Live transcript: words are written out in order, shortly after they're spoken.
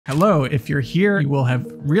Hello, if you're here, you will have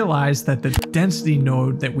realized that the density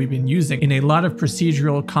node that we've been using in a lot of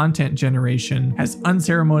procedural content generation has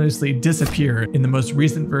unceremoniously disappeared in the most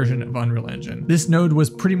recent version of Unreal Engine. This node was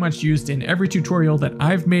pretty much used in every tutorial that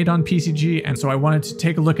I've made on PCG, and so I wanted to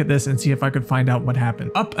take a look at this and see if I could find out what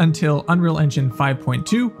happened. Up until Unreal Engine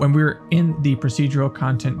 5.2, when we were in the procedural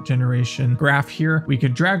content generation graph here, we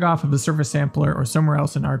could drag off of the surface sampler or somewhere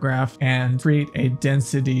else in our graph and create a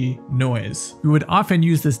density noise. We would often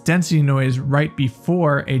use this density noise right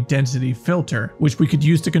before a density filter, which we could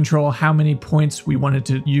use to control how many points we wanted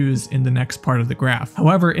to use in the next part of the graph.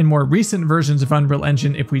 However, in more recent versions of Unreal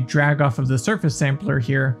Engine, if we drag off of the surface sampler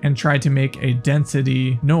here and try to make a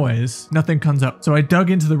density noise, nothing comes up. So I dug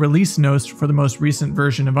into the release notes for the most recent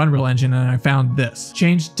version of Unreal Engine and I found this.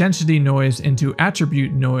 Change density noise into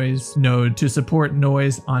attribute noise node to support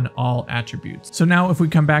noise on all attributes. So now if we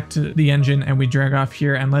come back to the engine and we drag off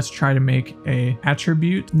here and let's try to make a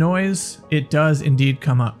attribute noise, it does indeed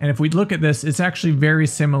come up. And if we look at this, it's actually very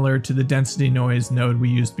similar to the density noise node we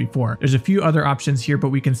used before. There's a few other options here, but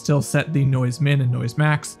we can still set the noise min and noise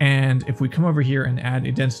max. And if we come over here and add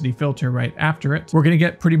a density filter right after it, we're going to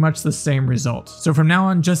get pretty much the same result. So from now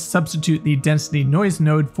on, just substitute the density noise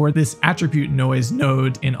node for this attribute noise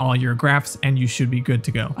node in all your graphs and you should be good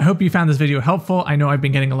to go. I hope you found this video helpful. I know I've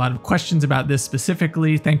been getting a lot of questions about this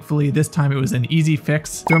specifically. Thankfully, this time it was an easy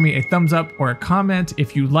fix. Throw me a thumbs up or a comment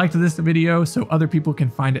if you liked this video so other people can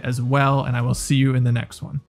find it as well, and I will see you in the next one.